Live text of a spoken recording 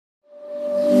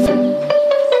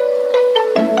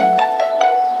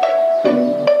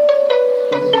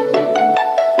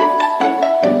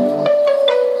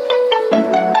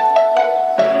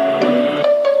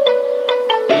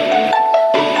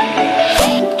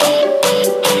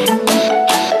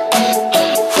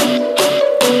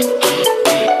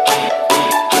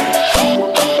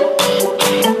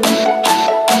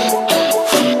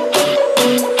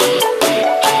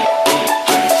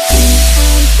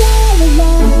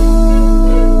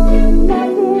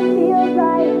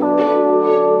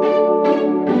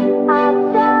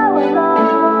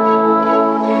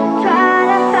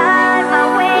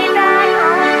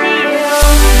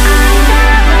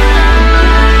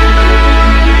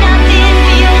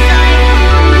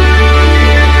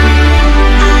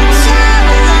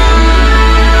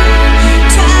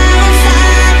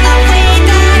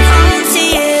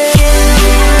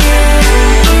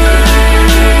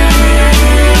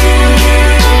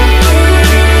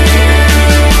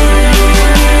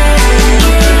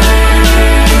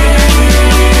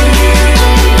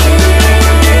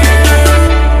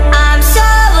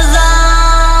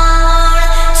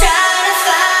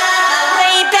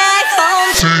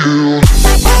to you.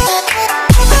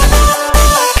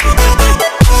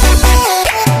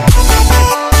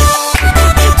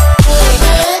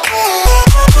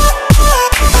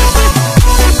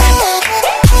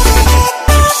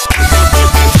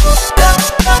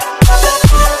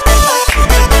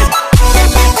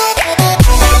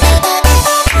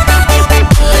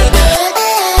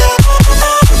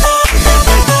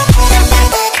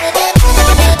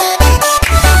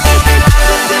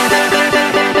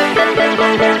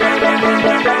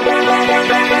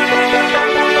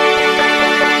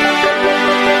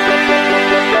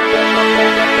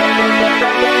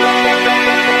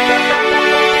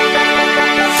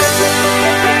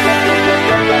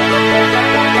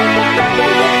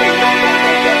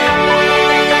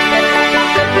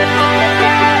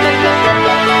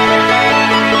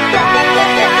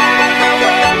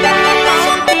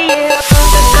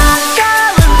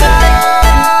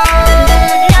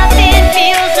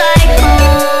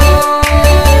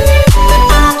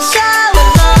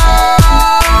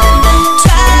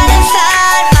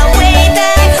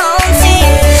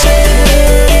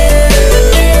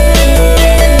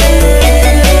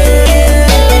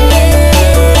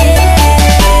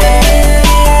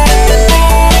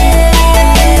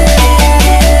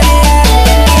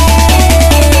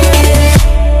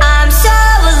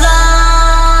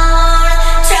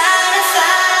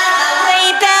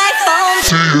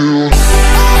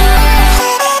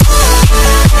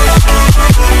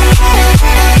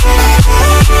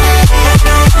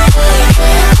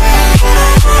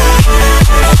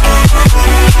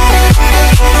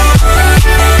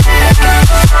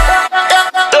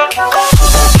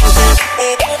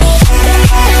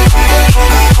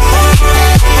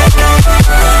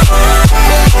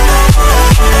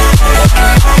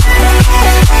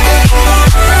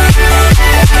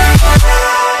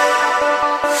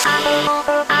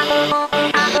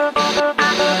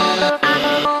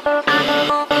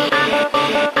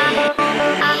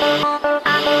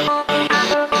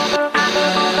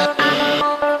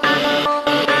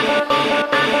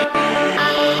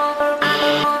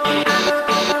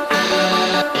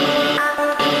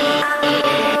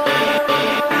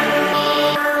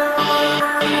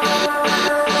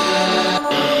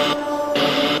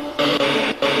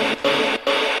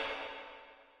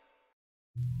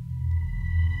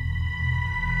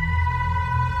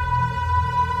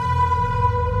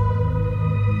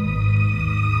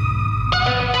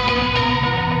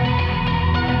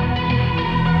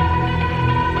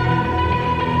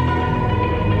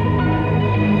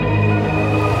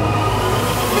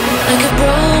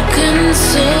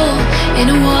 In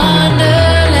a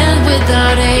wonderland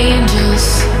without angels.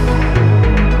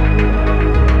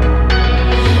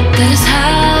 That is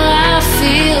how I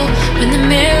feel when the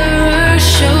mirror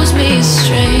shows me a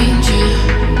stranger.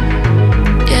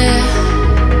 Yeah.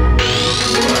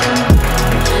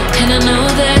 And I know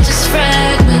they're just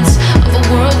fragments of a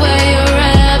world where your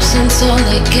absence all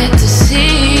I get to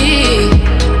see.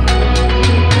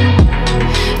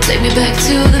 Take me back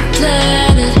to the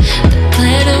planet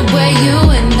where you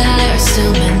and I are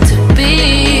still meant to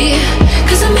be.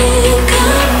 'Cause I'm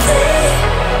incomplete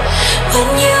when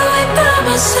you ain't by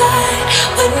my side,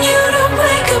 when you don't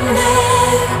wake up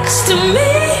next to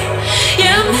me.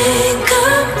 Yeah, I'm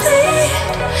incomplete.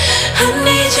 I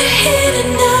need you here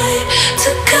tonight to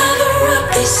cover up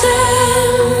these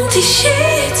empty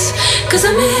sheets. 'Cause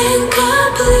I'm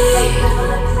incomplete.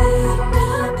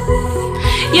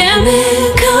 Yeah, I'm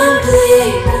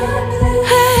incomplete.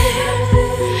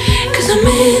 I'm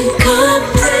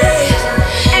incomplete.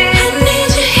 I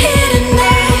need you here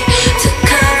tonight to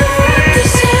cover up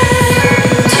these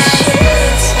empty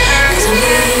sheets. 'Cause I'm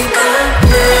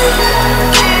incomplete.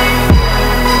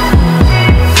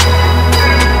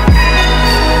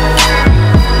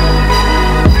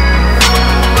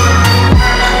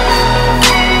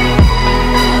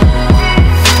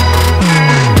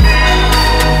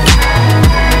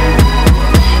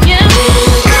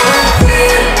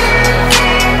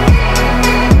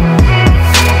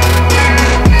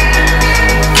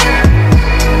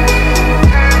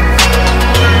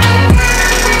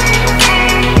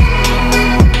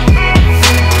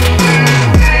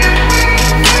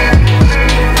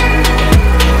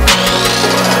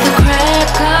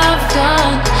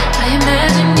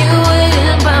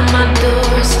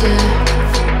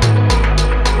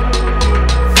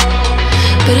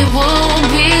 But it won't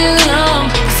be long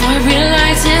before I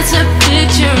realize it's a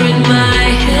picture in my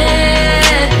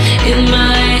head, in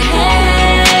my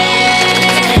head.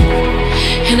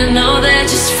 And I know they're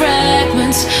just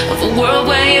fragments of a world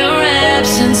where your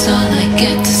absence all I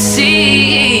get to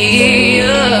see.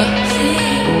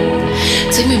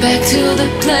 Take me back to the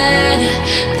planet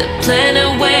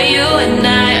planet where you and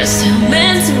I are still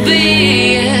meant to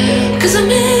be. Cause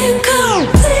I'm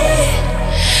incomplete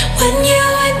when you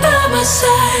ain't by my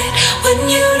side, when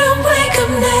you don't wake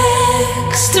up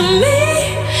next to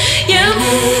me. Yeah, I'm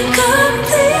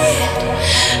incomplete.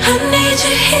 I need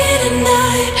you here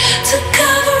tonight to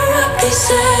cover up these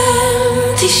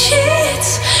empty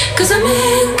sheets. Cause I'm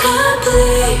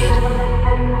incomplete.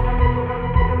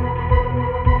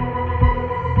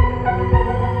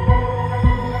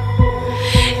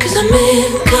 Cause I'm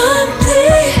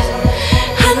incomplete.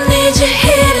 I need you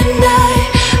here tonight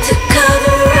to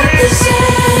cover up these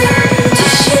empty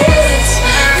sheets.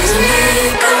 Cause I'm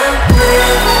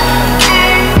incomplete.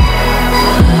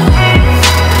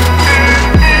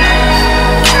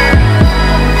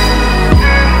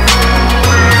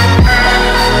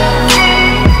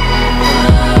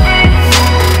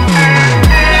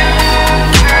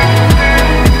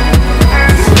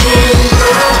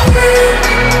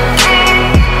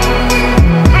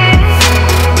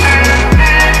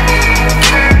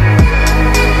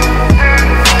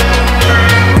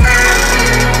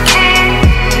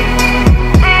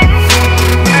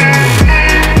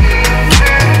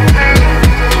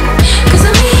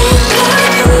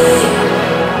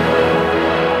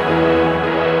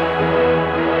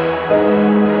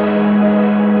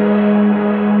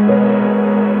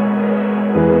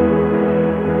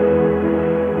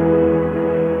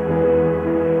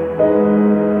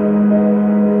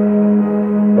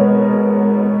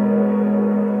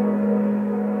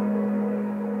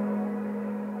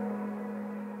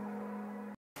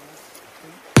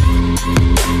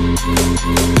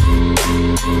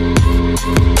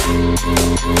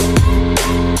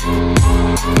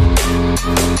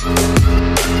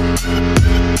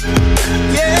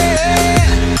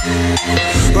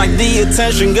 Like the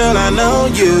attention, girl, I know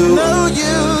you.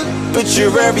 But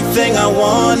you're everything I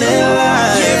want in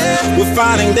life. We're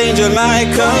fighting danger like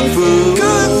Kung Fu.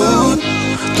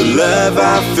 The love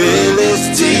I feel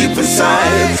is deep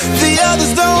inside. The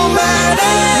others don't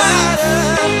matter.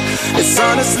 It's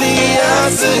honestly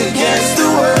us against the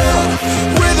world.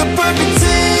 We're the perfect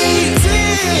team.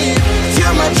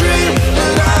 You're my dream,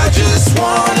 and I just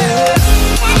want it.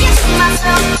 Can't get to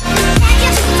myself. Can't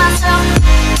get to myself.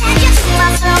 Can't get to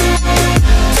myself.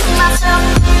 To myself.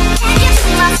 Can't get to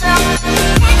myself.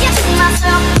 Can't get to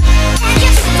myself. Can't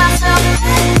get to myself.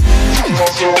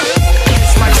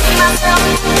 It's my to myself.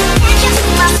 Can't get to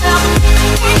myself.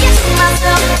 Can't get to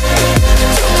myself. To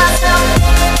myself.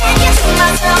 Can't get to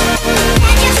myself.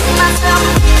 Can't get to myself.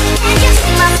 Can't get to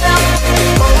myself.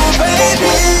 Oh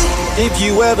baby, if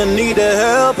you ever need a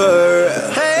helper,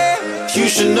 you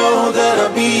should know that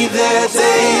I'll be there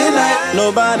day and night.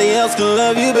 Nobody else can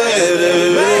love you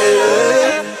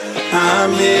better.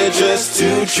 I'm here just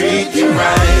to treat you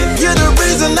right. You're the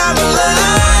reason I'm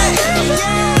alive.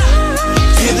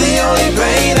 You're the only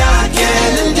pain I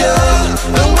can endure.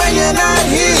 And when you're not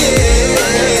here,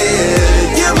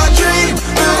 you're my dream,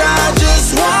 but I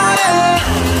just want it.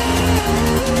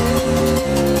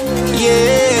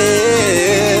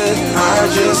 Yeah,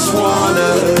 I just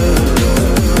wanna.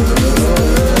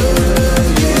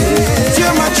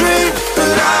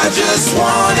 I just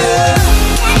want it.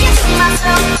 Can't get to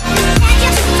myself. Can't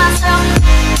get to myself.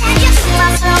 Can't get to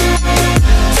myself.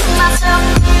 To myself.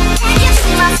 Can't get to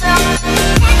myself.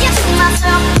 Can't get to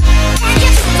myself. Can't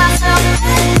get to myself.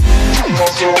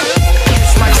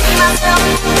 It's my to myself.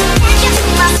 Can't get to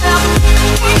myself.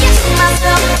 Can't get to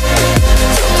myself.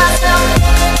 To myself.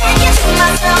 Can't get to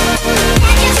myself.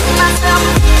 Can't get to myself.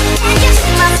 Can't get to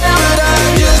myself. But I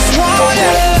just want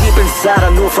it. Deep inside I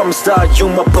knew from the start, you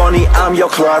my bunny, I'm your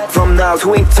Clark. From now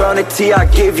to eternity I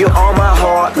give you all my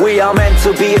heart. We are meant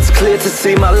to be, it's clear to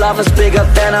see. My love is bigger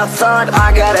than I thought.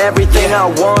 I got everything I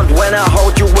want when I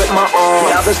hold you with my arms.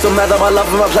 Now this don't matter, my love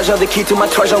and my pleasure, the key to my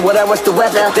treasure. Whatever's the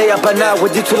weather, day up and out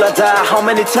with you till I die. How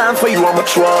many times for you I'ma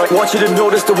try? Want you to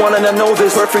notice the one and I know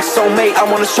this. Perfect soulmate, I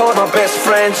wanna show it my best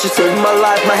friend. She saved my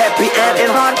life, my happy end in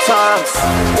hard times.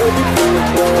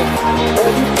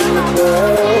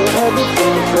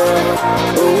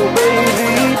 Oh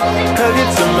baby, hug it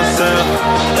to myself,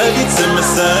 hug it to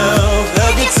myself,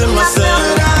 hug it to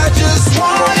myself. I just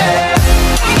want it.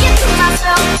 Can't get to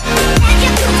myself. Can't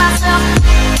get to myself.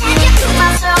 Can't get to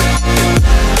myself.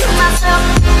 To myself.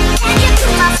 Can't get to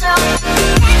myself.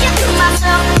 Can't get to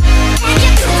myself. Can't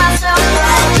get to myself. I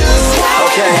just want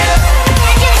Okay. it.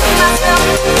 Can't get to myself.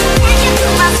 Can't get to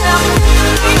myself.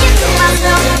 Can't get to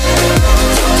myself.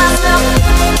 To myself.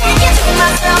 Can't get to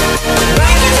myself.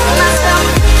 Can't get to myself.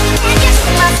 Can't get to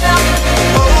myself.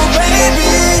 Oh baby.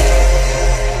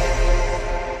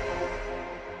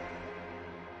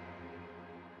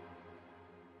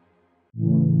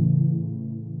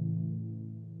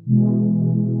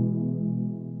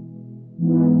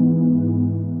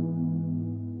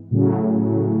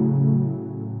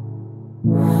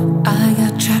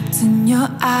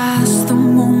 your eyes the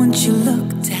moment you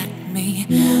looked at me.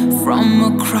 From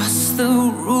across the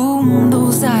room,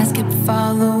 those eyes kept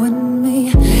following me.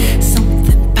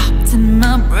 Something popped in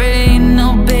my brain.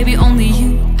 Oh baby, only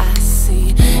you I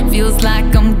see. Feels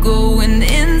like I'm going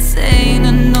insane,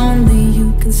 and only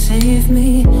you can save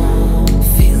me.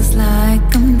 Feels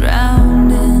like I'm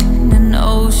drowning in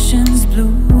ocean's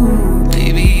blue.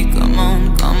 Baby, come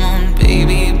on,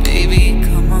 baby, baby,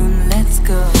 come on, let's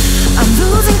go. I'm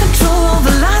losing control of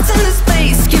the lights in this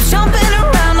place. Keep jumping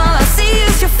around, all I see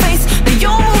is your face. But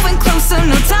you're moving closer,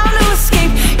 no time to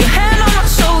escape. Your hand on my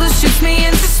shoulder shoots me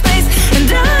into space,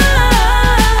 and I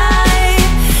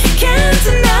can't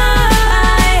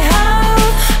deny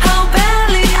how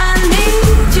badly I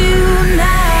need you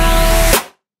now.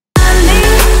 I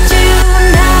need you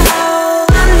now.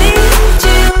 I need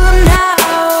you now.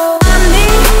 I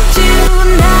need you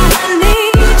now. I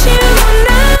need you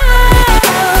now.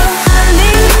 I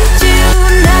need you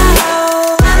now.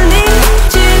 I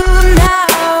need you now.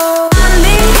 I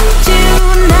need you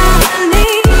now. I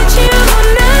need you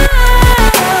now.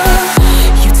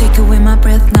 You take away my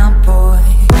breath now, boy.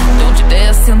 Don't you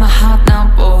dare steal my heart now,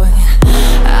 boy.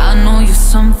 I know you're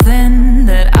something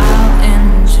that I'll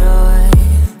enjoy.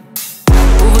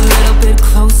 Move a little bit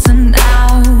closer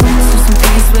now, to some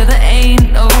place where there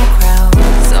ain't no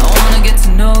crowds. I wanna get to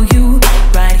know you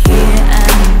right here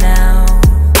and now.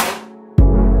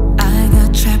 I got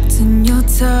trapped in your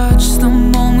touch the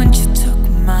moment you took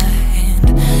my hand.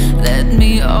 Led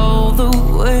me all the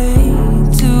way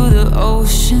to the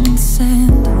ocean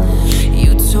sand.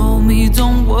 You told me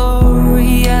don't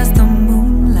worry as the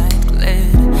moonlight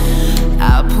glared.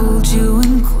 I pulled you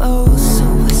in close,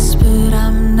 whispered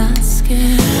I'm not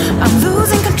scared. I'm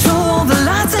losing control of the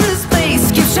lights in this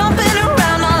place. Keep jumping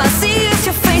around, all I see is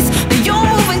your face. But you're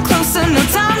moving closer, no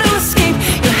time to escape.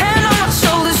 Your hand on my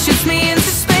shoulder shoots me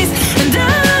into space, and I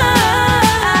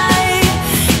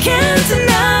can't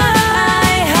deny